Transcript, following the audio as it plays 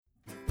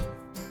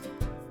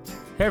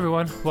Hey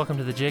everyone, welcome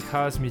to the Jake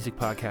Haas Music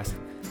Podcast.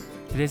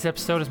 Today's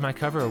episode is my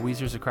cover of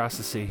Weezer's Across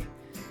the Sea.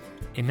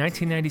 In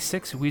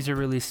 1996, Weezer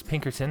released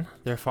Pinkerton,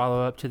 their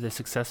follow-up to the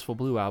successful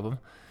Blue album.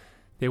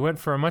 They went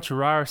for a much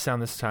rawer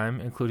sound this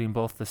time, including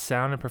both the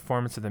sound and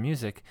performance of the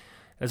music,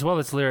 as well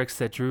as lyrics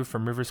that drew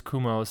from Rivers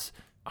Cuomo's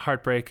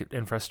heartbreak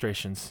and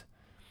frustrations.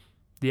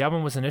 The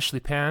album was initially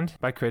panned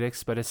by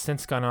critics, but has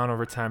since gone on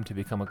over time to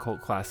become a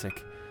cult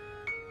classic.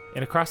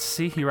 In Across the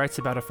Sea, he writes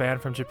about a fan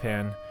from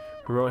Japan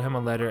who wrote him a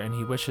letter, and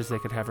he wishes they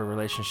could have a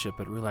relationship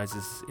but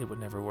realizes it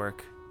would never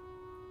work.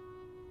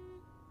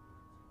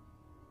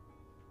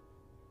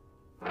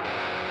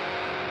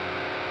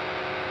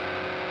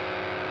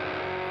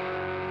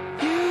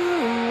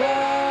 You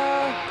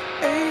are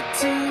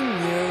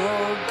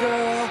 18-year-old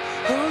girl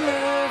who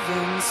lives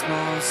in a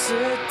small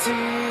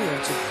city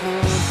of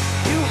Japan.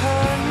 You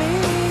heard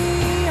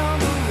me on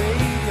the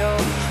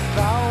radio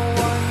about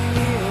 1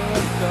 year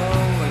ago,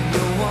 and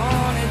you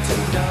wanted to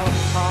know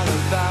all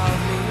about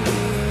me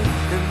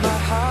and my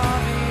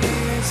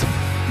hobbies,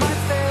 my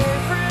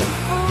favorite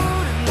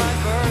food and my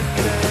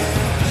birthday.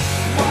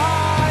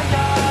 Why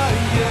are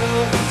you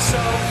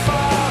so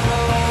far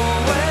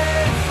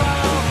away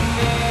from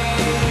me?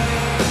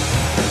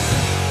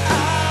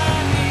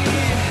 I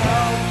need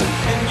help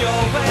in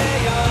your way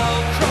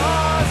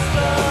across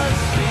the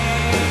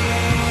sea.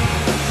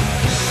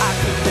 I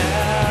could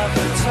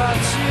never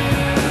touch you.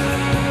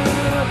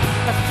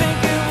 I think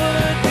it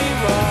would be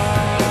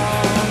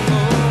wrong.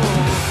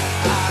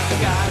 Oh, I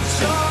got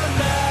your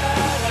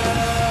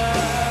letter.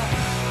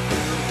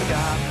 You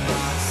got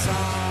my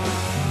song.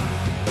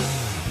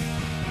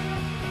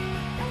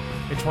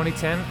 In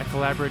 2010, I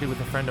collaborated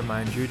with a friend of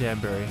mine, Drew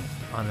Danbury,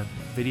 on a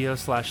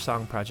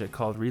video/song project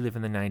called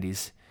Reliving the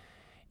 90s.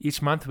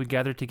 Each month, we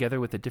gathered together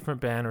with a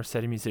different band or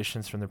set of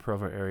musicians from the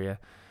Provo area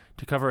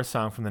to cover a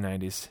song from the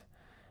 90s.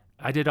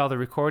 I did all the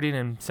recording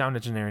and sound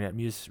engineering at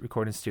Muse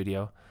Recording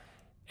Studio,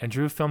 and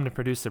Drew filmed and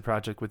produced the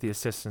project with the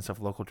assistance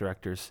of local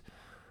directors,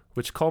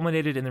 which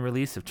culminated in the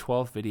release of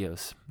 12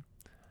 videos.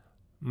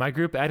 My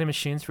group, Adding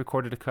Machines,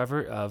 recorded a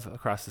cover of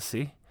Across the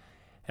Sea.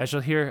 As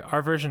you'll hear,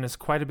 our version is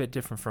quite a bit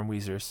different from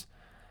Weezer's.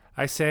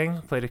 I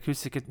sang, played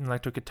acoustic and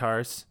electric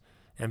guitars,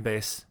 and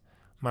bass.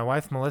 My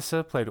wife,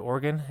 Melissa, played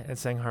organ and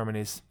sang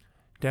harmonies.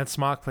 Dan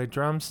Smock played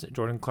drums,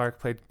 Jordan Clark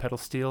played pedal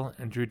steel,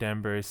 and Drew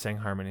Danbury sang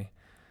harmony.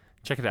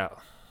 Check it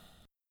out.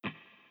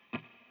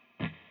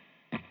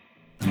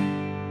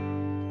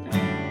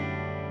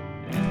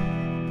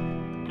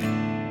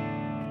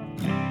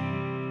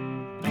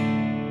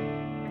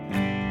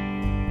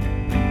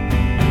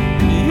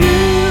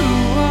 You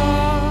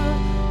are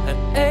an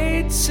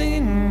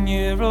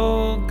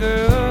 18-year-old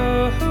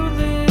girl who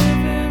lives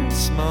in a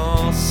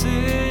small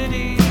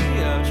city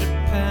of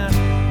Japan.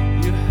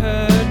 You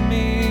heard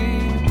me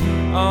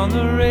on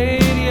the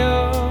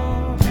radio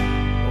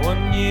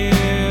 1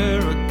 year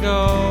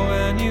ago,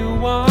 and you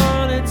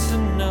wanted to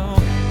know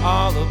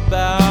all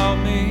about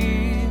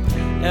me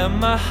and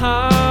my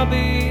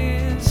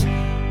hobbies,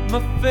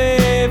 my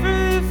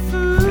favorite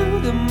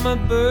food and my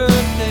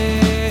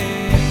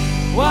birthday.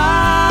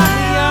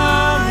 Why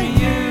are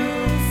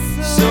you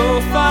so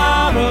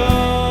far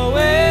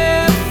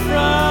away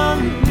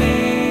from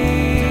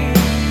me?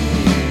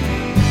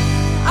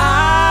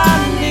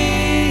 I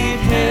need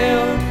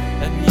help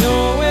and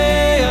your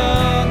way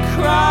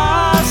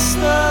across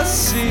the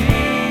sea.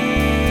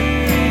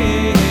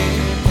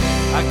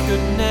 I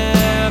could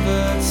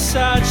never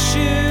touch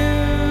you.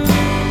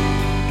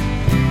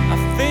 I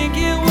think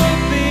it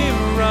would be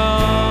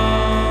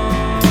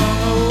wrong.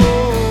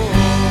 Oh,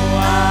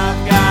 I've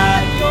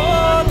got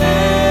your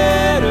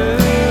letter.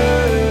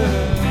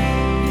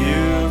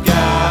 You've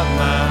got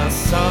my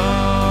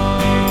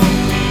song.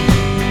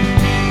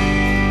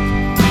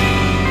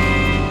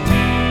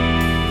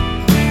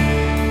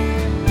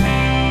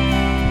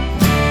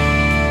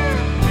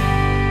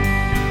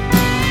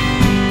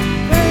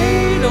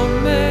 They don't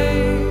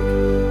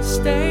make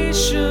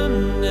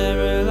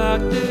stationery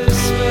like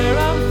this where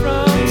I'm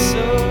from.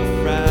 So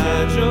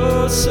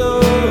fragile, so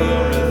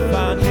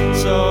refined,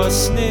 so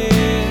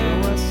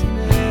sneer.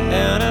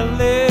 And I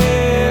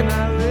lick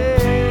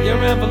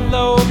your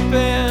envelope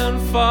and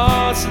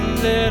falls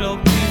in little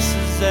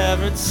pieces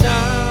every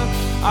time.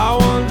 I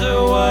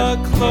wonder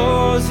what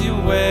clothes you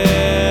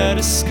wear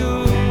to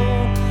school.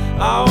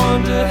 I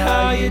wonder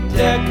how you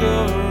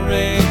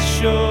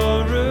decorate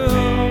your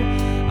room.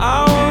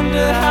 I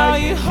wonder how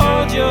you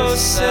hold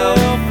yourself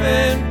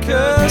and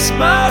curse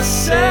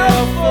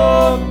myself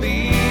for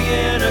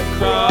being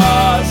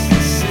across the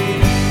sea.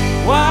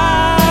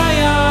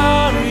 Why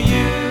are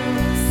you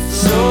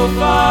so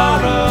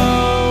far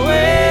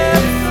away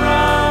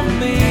from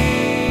me?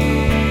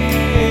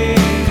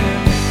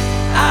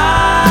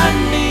 I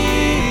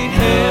need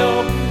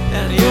help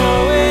and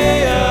your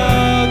way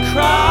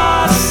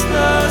across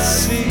the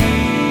sea.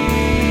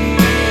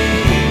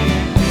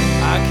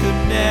 I could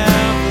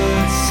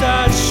never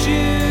touch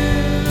you.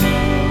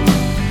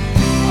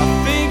 I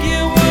think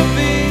it would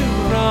be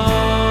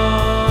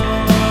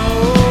wrong.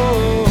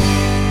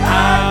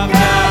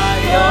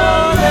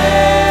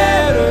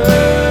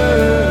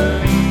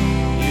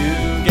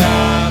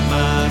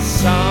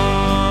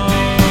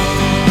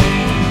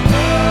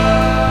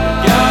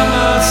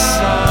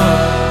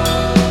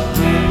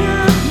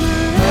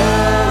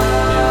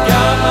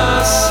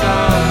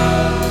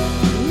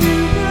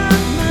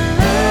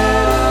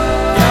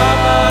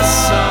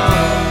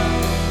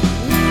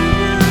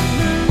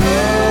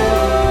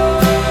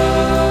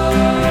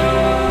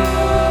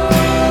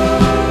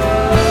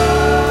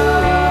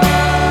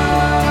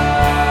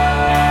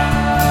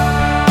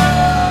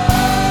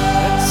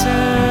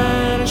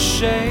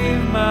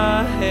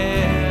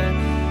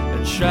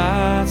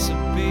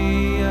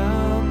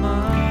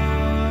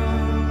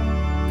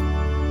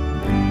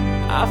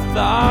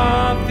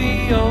 thought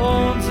the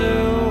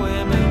older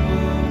women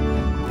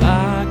would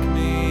like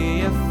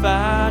me if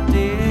I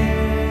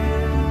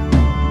did.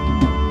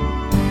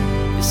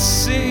 You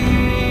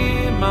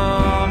see,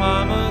 Mom,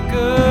 I'm a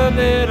good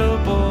little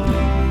boy.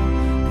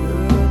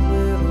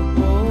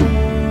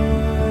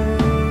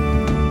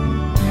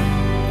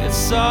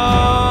 It's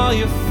all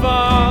your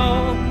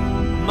fault,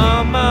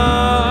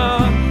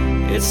 Mama.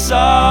 It's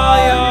all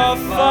your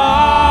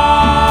fault.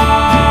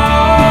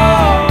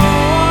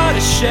 What a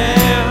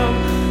shame.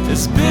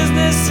 This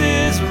business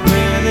is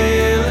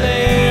really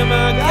lame.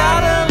 I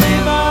gotta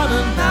live on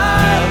an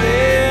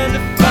island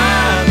to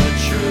find the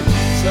truth.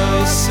 So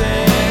you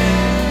send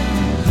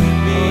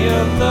me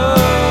a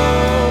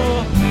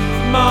love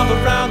from all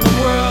around the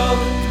world,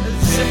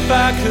 as if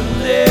I could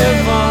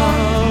live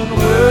on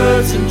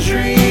words and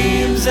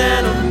dreams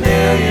and a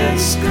million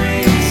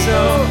screams. So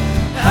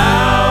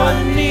how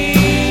I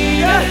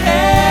need a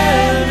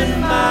hand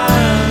in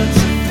mine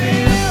to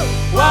feel.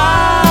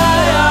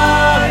 Why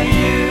are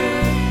you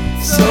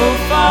so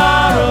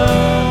far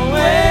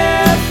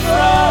away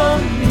from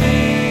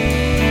me?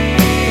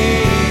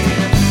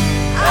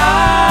 I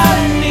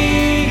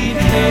need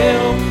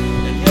help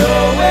and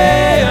your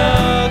way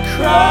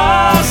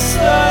across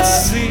the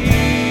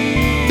sea.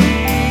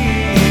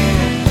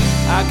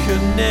 I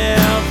could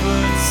never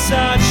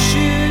touch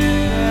you.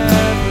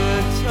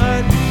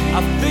 I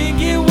think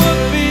it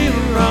would be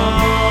wrong.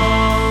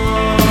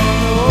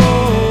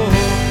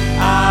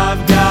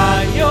 I've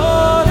got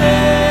your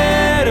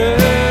letter.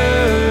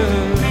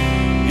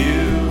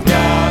 You've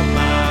got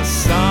my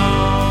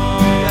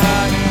song.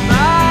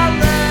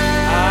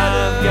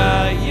 I've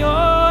got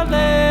your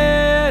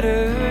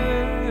letter.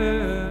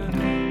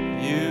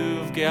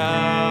 You've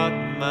got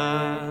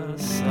my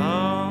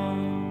song.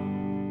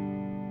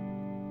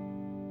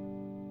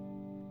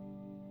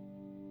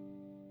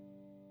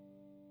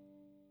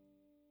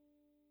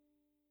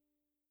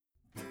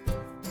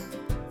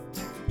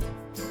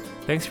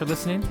 Thanks for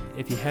listening.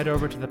 If you head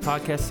over to the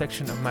podcast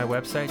section of my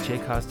website,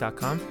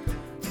 jcos.com,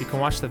 you can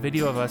watch the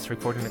video of us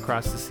recording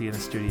across the sea in the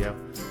studio.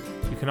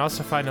 You can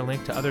also find a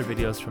link to other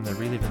videos from the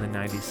Relive in the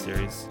 90s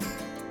series.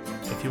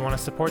 If you want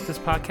to support this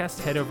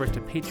podcast, head over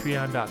to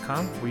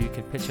patreon.com, where you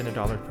can pitch in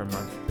 $1 per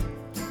month.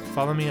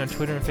 Follow me on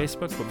Twitter and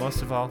Facebook, but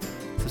most of all,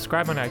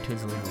 subscribe on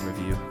iTunes and leave a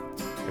review.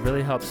 It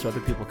really helps so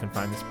other people can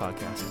find this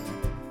podcast.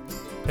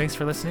 Thanks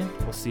for listening.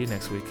 We'll see you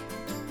next week.